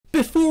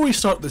Before we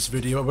start this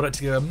video, I would like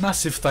to give a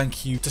massive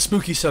thank you to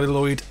Spooky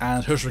Celluloid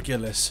and Hershell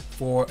Gillis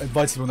for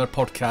inviting me on their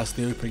podcast,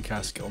 The Opening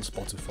Casket, on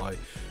Spotify.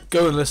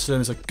 Go and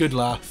listen, it's a good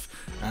laugh,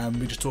 and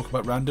we just talk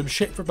about random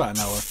shit for about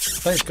an hour.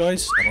 Thanks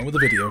guys, and on with the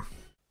video.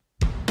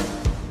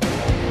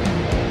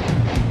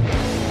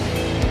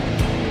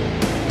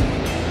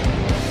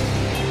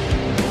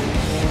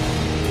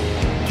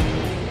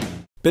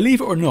 Believe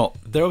it or not,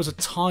 there was a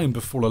time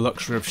before the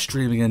luxury of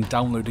streaming and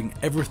downloading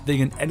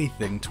everything and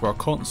anything to our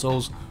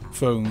consoles,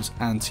 phones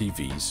and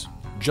TVs,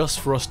 just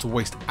for us to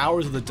waste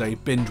hours of the day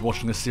binge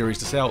watching a series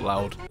to say out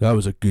loud, "That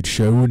was a good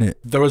show, wasn't it?"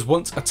 There was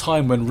once a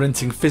time when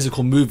renting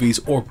physical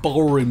movies or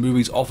borrowing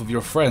movies off of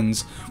your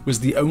friends was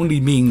the only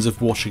means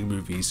of watching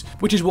movies,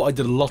 which is what I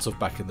did a lot of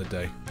back in the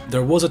day.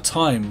 There was a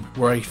time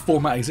where a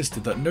format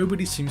existed that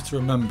nobody seems to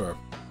remember.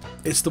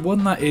 It's the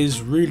one that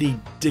is really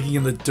digging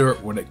in the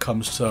dirt when it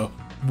comes to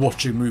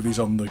watching movies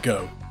on the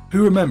go.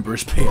 Who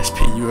remembers PSP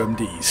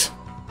UMD'S?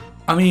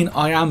 I mean,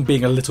 I am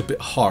being a little bit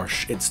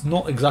harsh. It's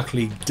not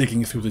exactly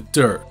digging through the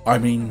dirt. I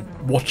mean,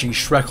 watching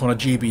Shrek on a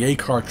GBA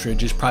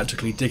cartridge is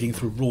practically digging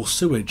through raw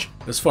sewage,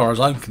 as far as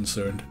I'm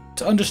concerned.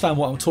 To understand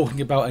what I'm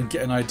talking about and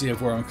get an idea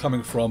of where I'm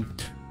coming from,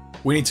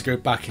 we need to go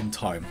back in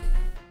time.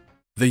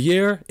 The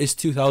year is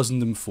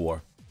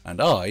 2004,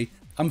 and I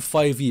am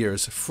 5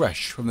 years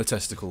fresh from the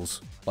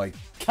testicles. I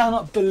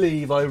cannot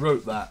believe I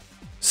wrote that.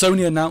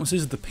 Sony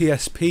announces the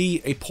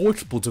PSP, a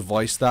portable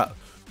device that,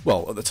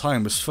 well, at the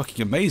time was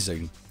fucking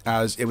amazing,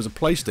 as it was a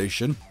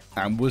PlayStation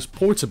and was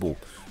portable,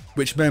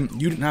 which meant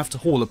you didn't have to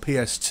haul a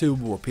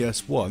PS2 or a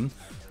PS1,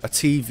 a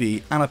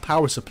TV and a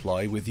power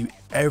supply with you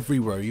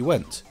everywhere you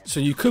went. So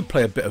you could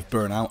play a bit of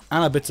Burnout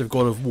and a bit of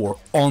God of War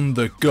on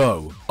the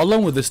go.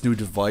 Along with this new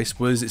device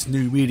was its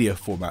new media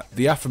format,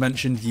 the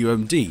aforementioned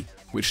UMD,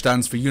 which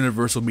stands for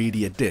Universal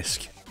Media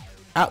Disc.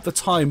 At the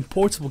time,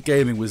 portable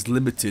gaming was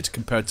limited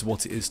compared to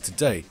what it is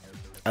today,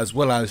 as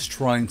well as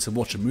trying to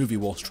watch a movie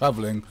whilst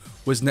travelling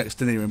was next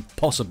to near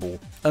impossible,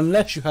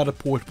 unless you had a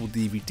portable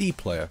DVD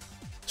player.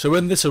 So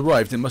when this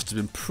arrived, it must have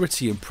been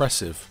pretty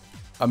impressive.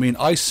 I mean,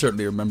 I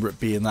certainly remember it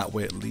being that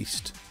way at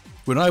least.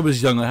 When I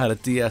was young, I had a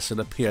DS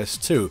and a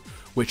PS2,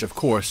 which of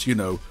course, you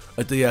know,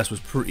 a DS was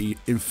pretty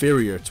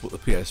inferior to what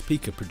the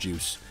PSP could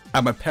produce.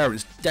 And my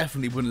parents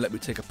definitely wouldn't let me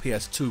take a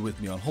PS2 with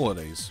me on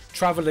holidays.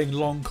 Travelling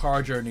long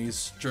car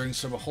journeys during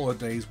summer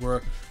holidays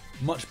were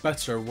much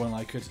better when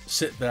I could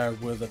sit there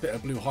with a bit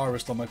of Blue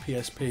Harvest on my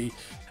PSP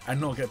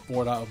and not get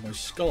bored out of my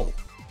skull.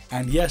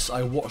 And yes,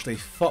 I watched a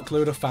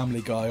fuckload of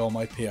Family Guy on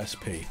my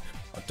PSP.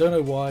 I don't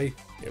know why,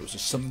 it was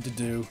just something to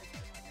do.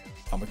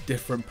 I'm a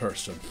different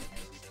person.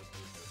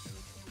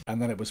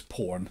 And then it was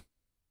porn.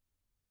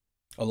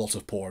 A lot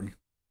of porn.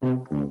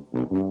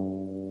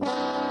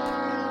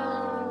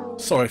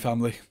 Sorry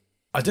family.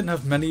 I didn't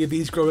have many of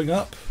these growing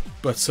up,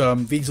 but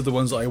these are the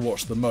ones that I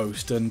watched the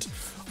most, and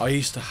I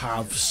used to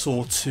have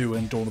Saw 2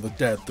 and Dawn of the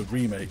Dead, the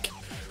remake.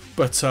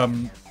 But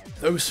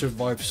those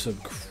survived some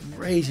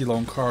crazy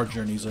long car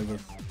journeys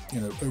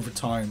over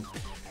time.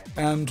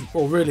 And,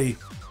 well really,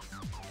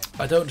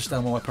 I don't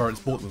understand why my parents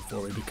bought them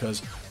for me,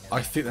 because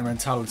I think their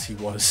mentality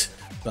was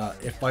that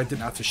if I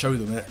didn't have to show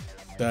them it,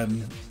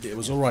 then it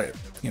was alright.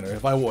 You know,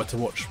 if I wanted to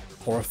watch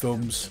horror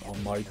films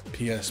on my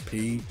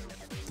PSP,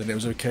 then it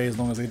was okay as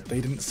long as they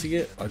didn't see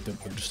it. I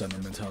don't understand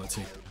their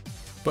mentality.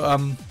 But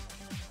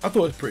I thought it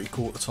was pretty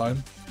cool at the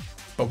time.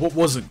 But what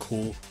wasn't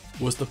cool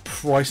was the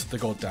price of the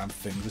goddamn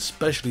things,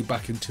 especially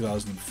back in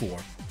 2004.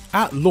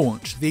 At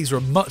launch, these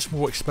were much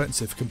more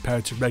expensive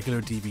compared to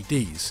regular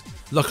DVDs.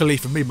 Luckily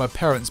for me, my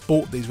parents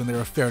bought these when they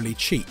were fairly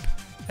cheap.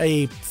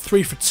 A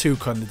 3 for 2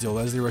 kind of deal,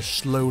 as they were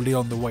slowly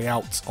on the way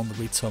out on the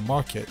retail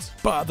market.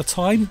 But at the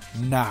time,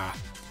 nah.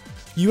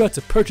 You had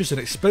to purchase an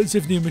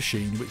expensive new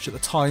machine, which at the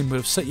time would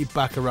have set you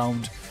back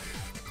around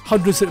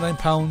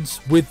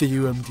 £179 with the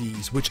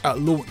UMDs, which at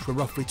launch were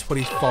roughly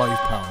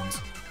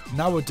 £25.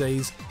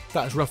 Nowadays,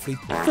 that is roughly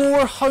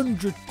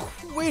 400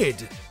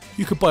 quid!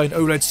 You could buy an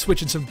OLED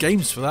Switch and some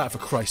games for that, for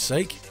Christ's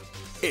sake.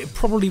 It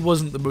probably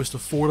wasn't the most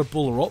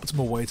affordable or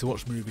optimal way to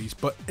watch movies,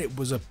 but it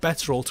was a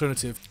better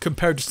alternative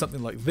compared to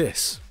something like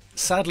this.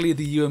 Sadly,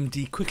 the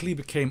UMD quickly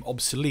became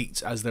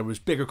obsolete as there was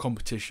bigger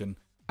competition,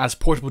 as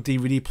portable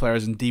DVD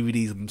players and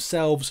DVDs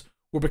themselves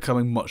were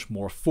becoming much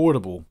more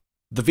affordable.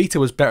 The Vita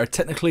was better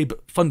technically,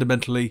 but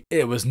fundamentally,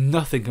 it was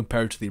nothing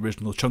compared to the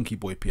original chunky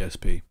boy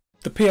PSP.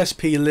 The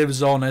PSP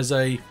lives on as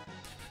a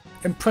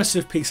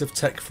impressive piece of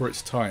tech for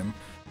its time,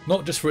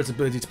 not just for its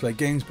ability to play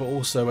games, but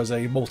also as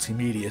a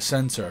multimedia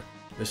centre.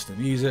 Listen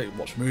to music,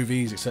 watch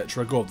movies,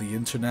 etc., go on the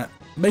internet,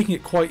 making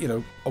it quite,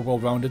 a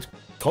well-rounded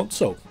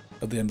console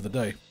at the end of the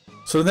day.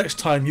 So the next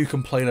time you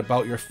complain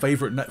about your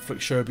favourite Netflix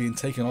show being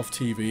taken off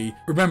TV,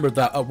 remember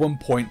that at one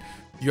point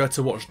you had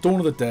to watch Dawn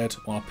of the Dead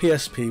on a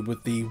PSP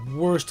with the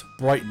worst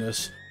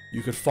brightness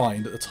you could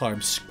find at the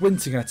time,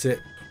 squinting at it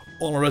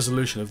on a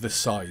resolution of this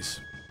size.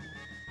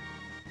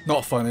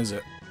 Not fun, is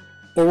it?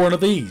 Or one of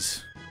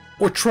these.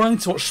 Or trying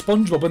to watch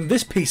SpongeBob and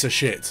this piece of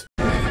shit.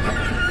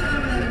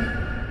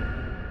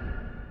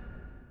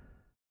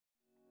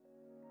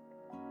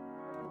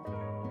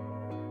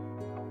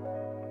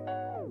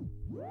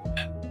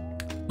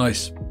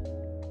 Nice.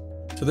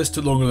 So this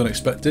took longer than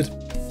expected.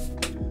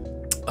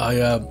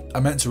 I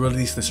meant to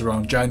release this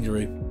around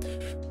January,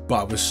 but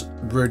I was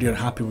really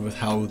unhappy with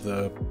how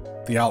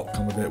the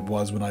outcome of it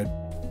was when I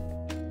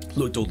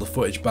looked all the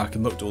footage back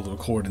and looked all the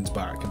recordings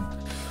back, and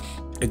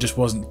it just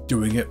wasn't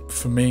doing it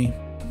for me.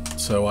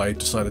 So I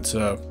decided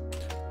to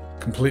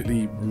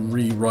completely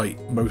rewrite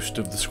most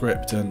of the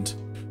script and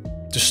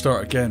just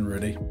start again,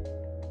 really.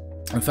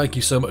 And thank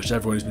you so much to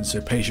everyone who's been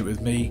so patient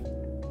with me.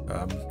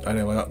 I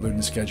know my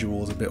uploading schedule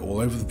was a bit all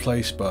over the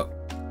place, but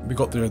we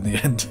got there in the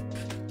end.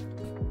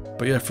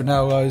 But yeah, for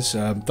now guys,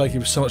 thank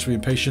you so much for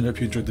being patient. Hope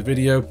you enjoyed the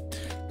video.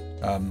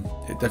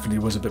 It definitely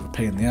was a bit of a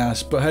pain in the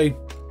ass, but hey,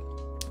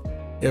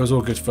 it was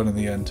all good fun in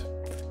the end.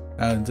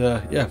 And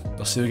yeah,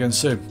 I'll see you again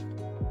soon.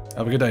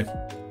 Have a good day.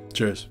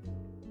 Cheers.